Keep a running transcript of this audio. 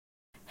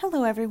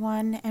Hello,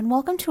 everyone, and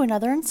welcome to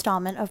another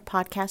installment of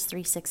Podcast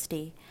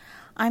 360.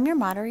 I'm your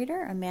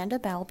moderator, Amanda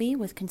Balby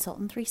with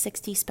Consultant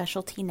 360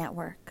 Specialty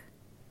Network.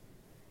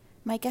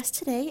 My guest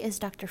today is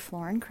Dr.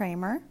 Florin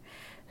Kramer,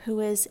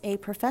 who is a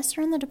professor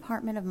in the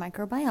Department of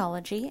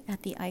Microbiology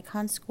at the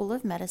Icahn School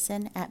of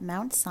Medicine at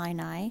Mount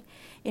Sinai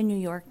in New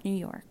York, New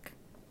York.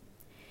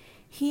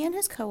 He and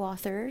his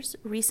co-authors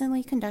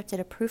recently conducted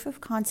a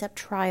proof-of-concept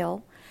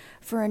trial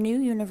for a new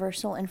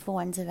universal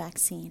influenza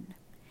vaccine.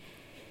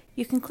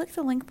 You can click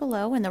the link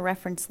below in the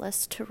reference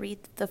list to read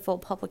the full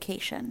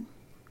publication.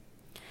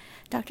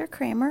 Dr.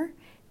 Kramer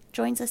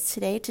joins us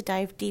today to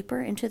dive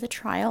deeper into the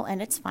trial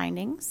and its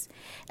findings,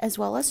 as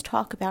well as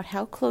talk about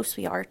how close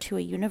we are to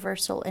a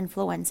universal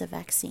influenza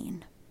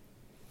vaccine.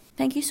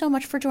 Thank you so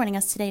much for joining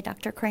us today,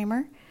 Dr.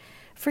 Kramer.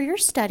 For your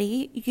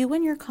study, you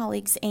and your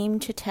colleagues aim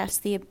to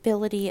test the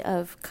ability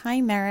of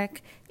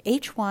chimeric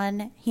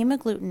H1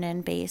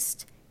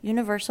 hemagglutinin-based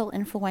universal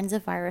influenza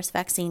virus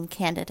vaccine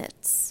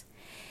candidates.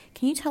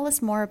 Can you tell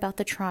us more about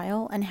the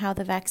trial and how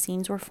the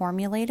vaccines were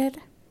formulated?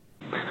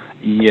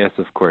 Yes,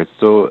 of course.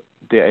 So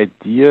the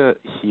idea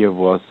here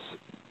was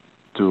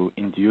to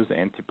induce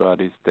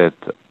antibodies that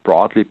are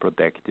broadly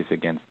protective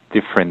against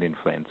different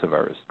influenza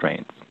virus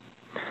strains.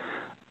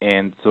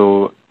 And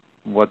so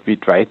what we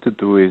try to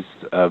do is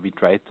we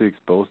try to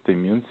expose the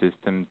immune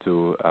system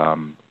to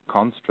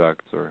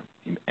constructs or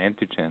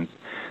antigens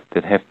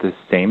that have the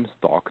same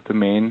stalk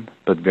domain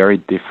but very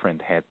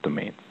different head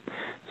domains.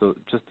 So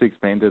just to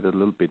explain that a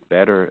little bit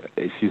better,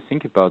 if you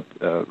think about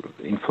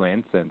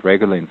influenza and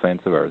regular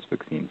influenza virus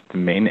vaccines, the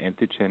main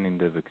antigen in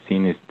the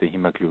vaccine is the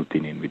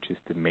hemagglutinin, which is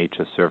the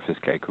major surface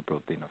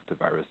glycoprotein of the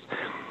virus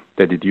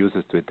that it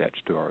uses to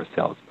attach to our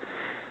cells.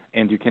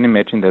 And you can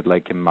imagine that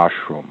like a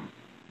mushroom.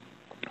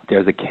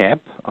 There's a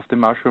cap of the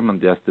mushroom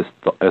and there's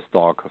a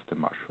stalk of the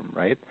mushroom,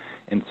 right?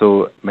 And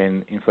so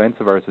when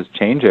influenza viruses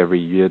change every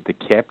year, the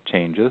cap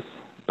changes,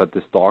 but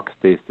the stalk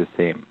stays the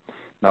same.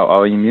 Now,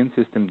 our immune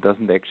system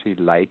doesn't actually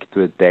like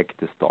to attack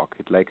the stalk.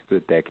 It likes to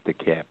attack the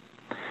cap.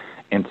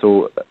 And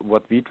so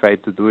what we try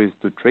to do is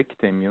to trick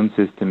the immune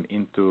system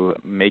into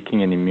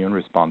making an immune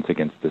response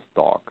against the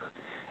stalk.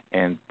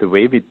 And the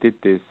way we did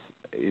this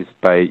is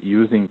by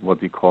using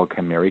what we call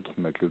chimeric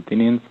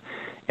hemagglutinins.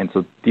 And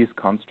so these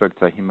constructs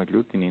are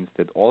hemagglutinins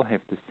that all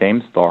have the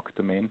same stalk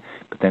domain,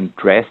 but then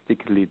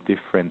drastically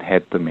different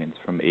head domains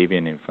from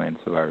avian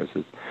influenza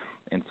viruses.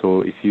 And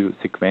so if you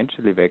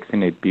sequentially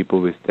vaccinate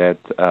people with that,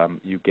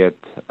 you get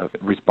a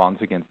response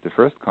against the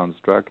first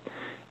construct,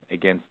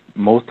 against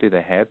mostly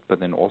the head, but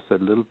then also a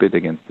little bit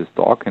against the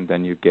stalk, and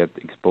then you get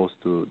exposed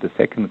to the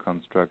second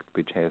construct,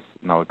 which has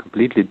now a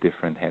completely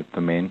different head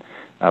domain,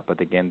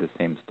 but again the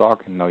same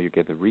stalk, and now you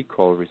get a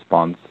recall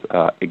response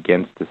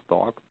against the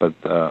stalk, but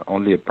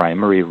only a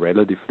primary,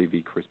 relatively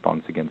weak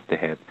response against the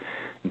head.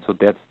 And so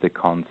that's the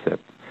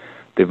concept.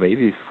 The way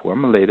we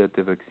formulated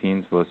the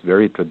vaccines was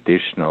very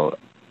traditional.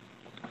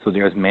 So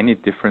there's many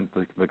different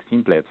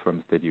vaccine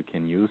platforms that you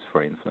can use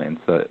for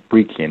influenza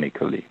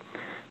preclinically,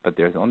 but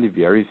there's only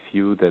very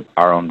few that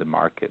are on the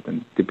market,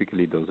 and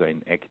typically those are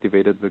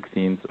inactivated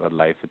vaccines or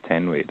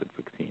live-attenuated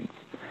vaccines.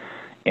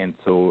 And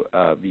so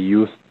we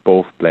used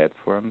both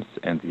platforms,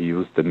 and we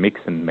used the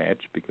mix and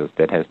match because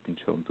that has been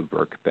shown to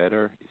work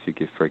better if you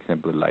give, for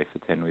example, a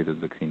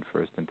live-attenuated vaccine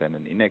first and then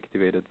an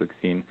inactivated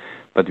vaccine,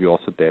 but we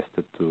also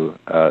tested to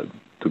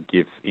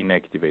give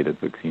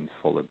inactivated vaccines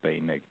followed by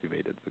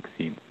inactivated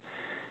vaccines.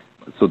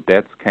 So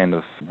that's kind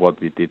of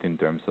what we did in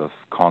terms of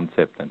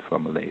concept and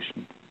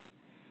formulation.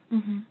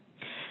 Mm-hmm.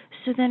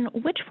 So then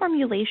which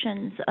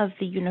formulations of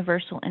the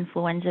universal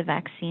influenza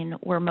vaccine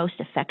were most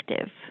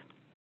effective?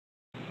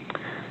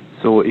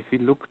 So if we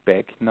look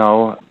back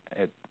now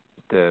at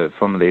the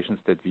formulations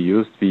that we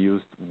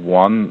used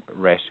one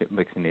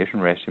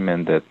vaccination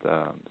regimen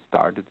that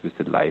started with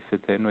a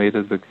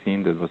live-attenuated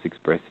vaccine that was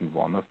expressing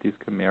one of these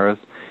chimeras,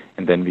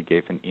 and then we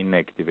gave an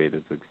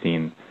inactivated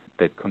vaccine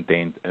that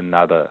contained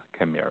another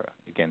chimera.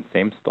 Again,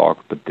 same stalk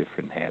but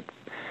different heads.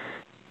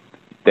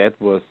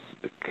 That was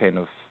kind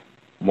of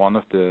one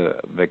of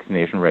the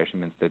vaccination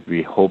regimens that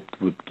we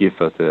hoped would give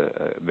us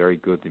a very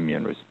good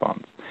immune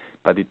response.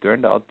 But it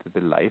turned out that the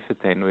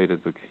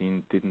live-attenuated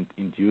vaccine didn't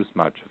induce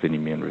much of an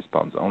immune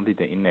response. Only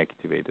the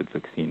inactivated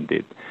vaccine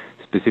did,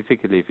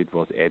 specifically if it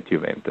was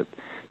adjuvanted.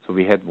 So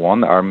we had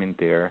one arm in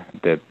there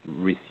that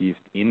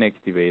received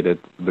inactivated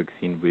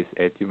vaccine with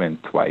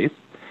adjuvant twice,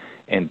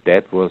 and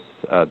that was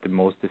the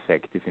most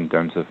effective in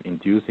terms of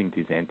inducing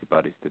these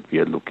antibodies that we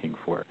are looking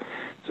for.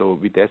 So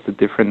we tested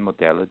different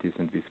modalities,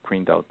 and we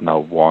screened out now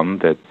one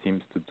that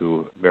seems to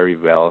do very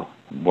well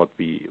what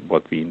we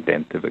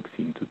intend the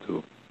vaccine to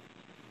do.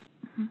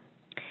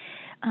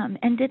 Mm-hmm.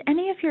 And did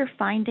any of your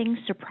findings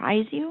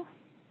surprise you?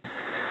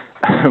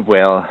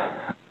 Well,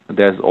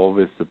 there's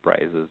always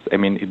surprises. I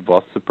mean, it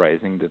was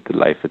surprising that the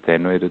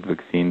live-attenuated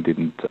vaccine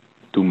didn't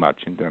do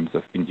much in terms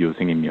of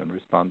inducing immune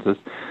responses,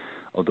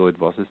 although it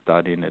was a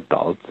study in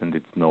adults, and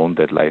it's known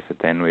that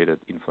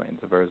live-attenuated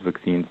influenza virus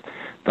vaccines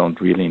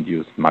don't really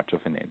induce much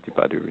of an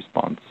antibody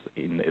response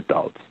in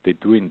adults. They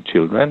do in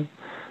children,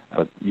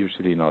 but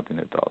usually not in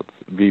adults.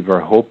 We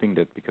were hoping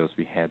that because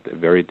we had a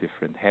very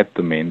different head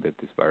domain that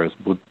this virus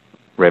would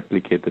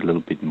replicate a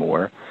little bit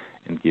more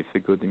and give a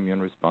good immune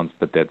response,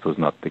 but that was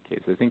not the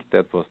case. I think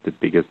that was the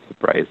biggest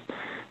surprise.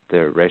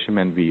 The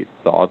regimen we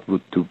thought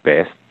would do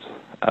best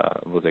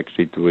was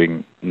actually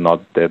doing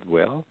not that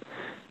well,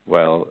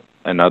 while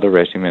another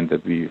regimen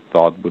that we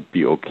thought would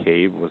be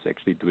okay was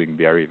actually doing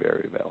very,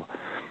 very well.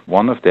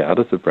 One of the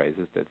other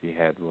surprises that we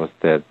had was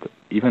that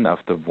even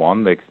after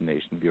one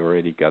vaccination, we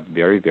already got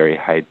very, very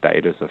high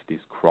titers of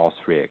these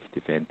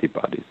cross-reactive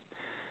antibodies.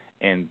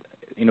 And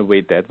in a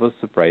way, that was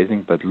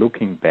surprising, but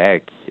looking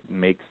back, it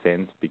makes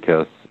sense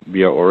because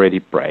we are already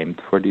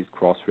primed for these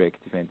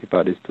cross-reactive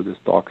antibodies to the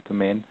stalk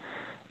domain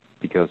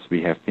because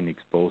we have been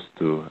exposed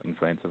to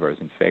influenza virus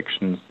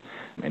infections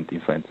and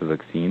influenza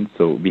vaccines.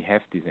 So we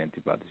have these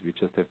antibodies. We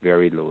just have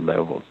very low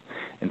levels.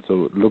 And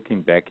so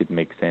looking back, it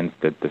makes sense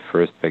that the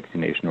first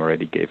vaccination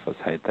already gave us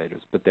high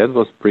titers. But that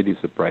was pretty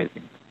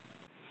surprising.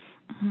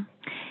 Mm-hmm.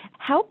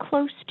 How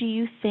close do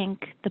you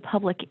think the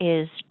public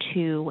is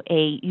to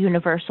a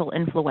universal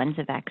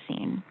influenza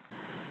vaccine?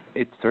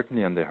 It's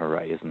certainly on the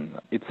horizon.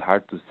 It's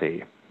hard to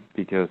say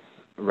because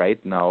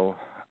right now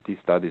these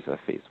studies are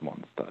phase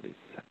 1 studies.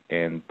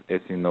 And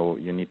as you know,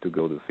 you need to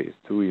go to phase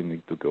 2, you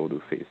need to go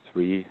to phase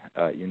 3.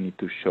 You need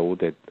to show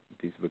that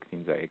these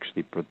vaccines are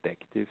actually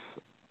protective,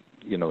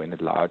 in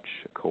a large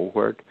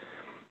cohort.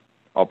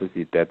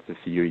 Obviously, that's a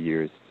few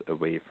years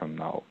away from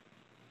now.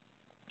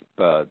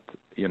 But,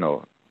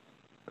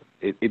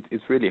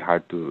 it's really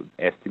hard to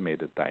estimate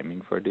the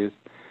timing for this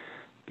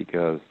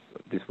because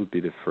this would be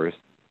the first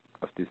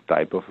of this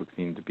type of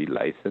vaccine to be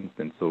licensed,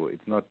 and so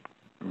it's not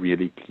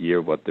really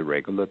clear what the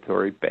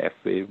regulatory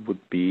pathway would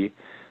be.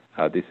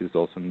 This is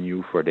also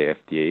new for the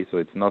FDA, so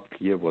it's not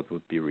clear what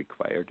would be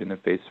required in a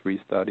phase 3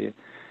 study.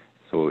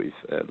 So if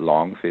a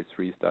long phase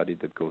 3 study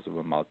that goes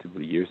over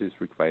multiple years is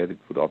required, it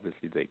would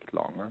obviously take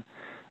longer.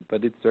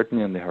 But it's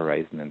certainly on the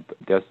horizon, and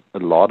there's a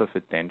lot of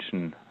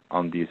attention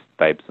on these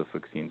types of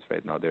vaccines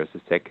right now. There's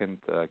a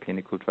second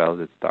clinical trial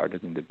that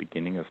started in the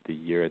beginning of the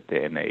year at the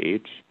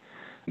NIH.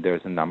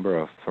 There's a number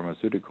of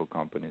pharmaceutical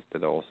companies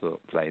that are also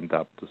lined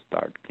up to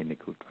start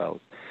clinical trials.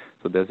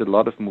 So there's a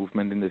lot of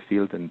movement in the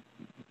field, and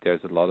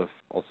there's a lot of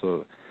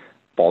also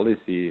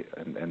policy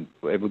and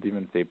I would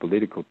even say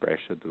political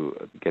pressure to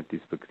get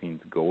these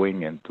vaccines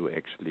going and to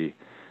actually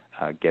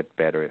get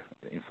better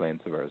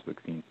influenza virus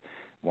vaccines.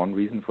 One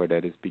reason for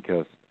that is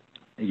because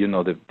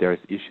that there's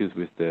issues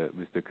with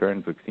the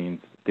current vaccines.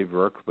 They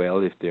work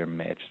well if they're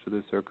matched to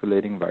the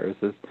circulating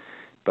viruses,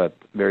 but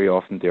very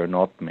often they're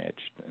not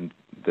matched, and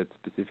that's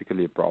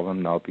specifically a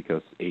problem now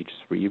because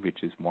H3,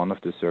 which is one of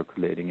the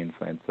circulating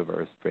influenza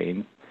virus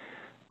strains,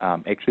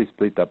 actually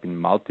split up in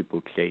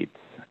multiple clades,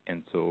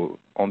 and so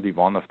only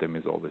one of them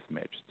is always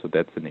matched. So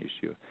that's an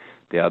issue.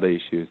 The other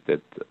issue is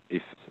that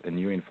if a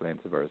new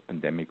influenza virus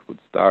pandemic would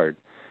start,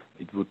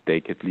 it would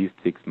take at least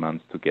 6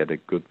 months to get a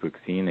good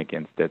vaccine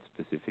against that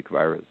specific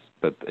virus.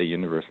 But a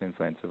universal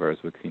influenza virus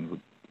vaccine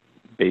would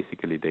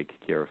basically take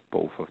care of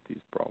both of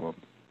these problems.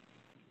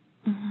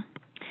 Mm-hmm.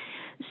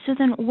 So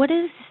then what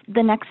is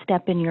the next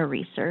step in your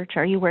research?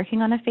 Are you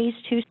working on a phase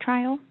 2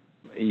 trial?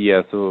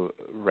 Yeah, so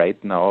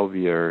right now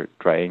we are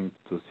trying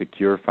to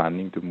secure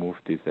funding to move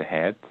this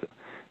ahead.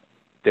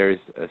 There is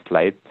a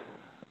slight,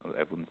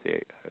 I wouldn't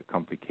say a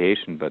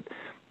complication, but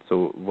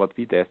so what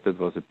we tested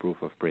was a proof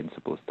of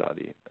principle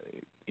study.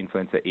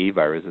 Influenza A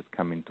viruses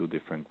come in 2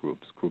 different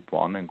groups, group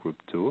 1 and group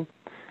 2,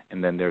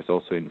 and then there's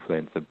also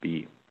influenza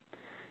B.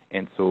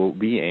 And so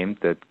we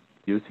aimed at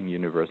using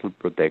universal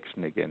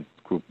protection against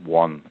group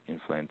 1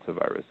 influenza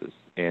viruses.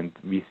 And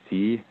we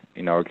see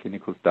in our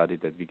clinical study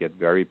that we get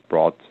very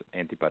broad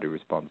antibody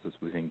responses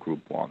within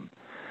group 1.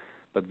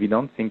 But we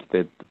don't think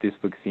that this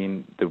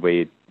vaccine, the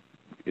way it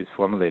is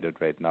formulated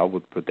right now,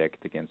 would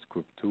protect against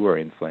group 2 or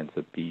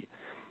influenza B.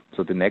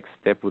 So the next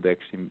step would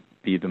actually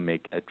be to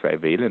make a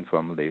trivalent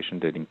formulation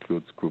that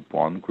includes group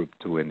 1, group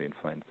 2, and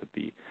influenza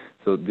B.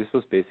 So this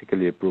was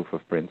basically a proof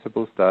of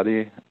principle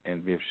study,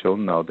 and we have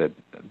shown now that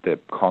the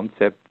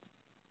concept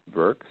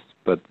works,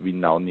 but we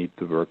now need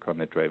to work on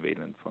a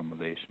trivalent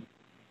formulation.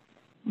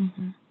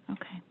 Mm-hmm.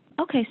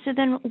 Okay, so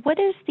then what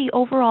is the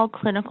overall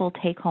clinical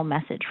take-home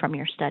message from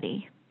your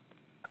study?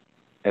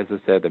 As I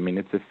said,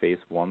 it's a phase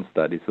 1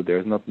 study, so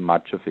there's not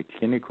much of a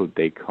clinical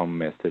take-home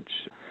message,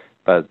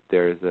 but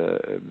there's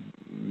a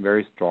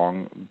very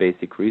strong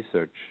basic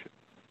research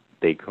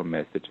take-home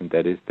message, and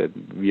that is that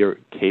we are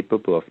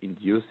capable of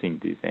inducing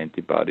these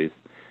antibodies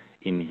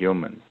in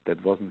humans.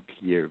 That wasn't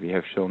clear. We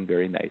have shown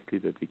very nicely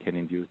that we can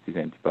induce these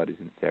antibodies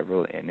in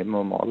several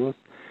animal models,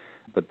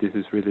 but this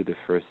is really the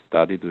first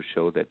study to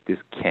show that this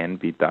can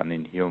be done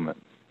in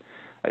humans.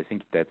 I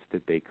think that's the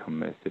take-home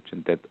message,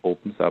 and that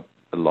opens up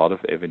a lot of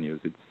avenues.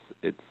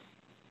 It's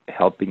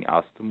helping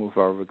us to move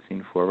our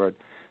vaccine forward,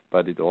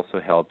 but it also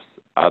helps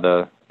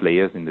other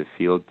players in the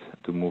field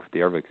to move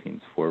their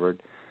vaccines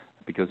forward,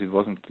 because it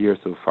wasn't clear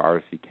so far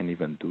if we can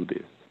even do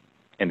this,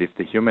 and if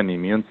the human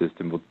immune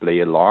system would play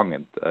along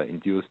and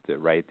induce the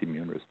right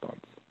immune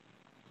response.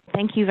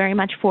 Thank you very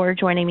much for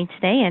joining me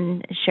today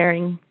and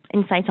sharing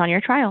insights on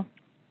your trial.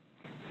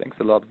 Thanks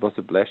a lot. It was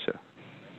a pleasure.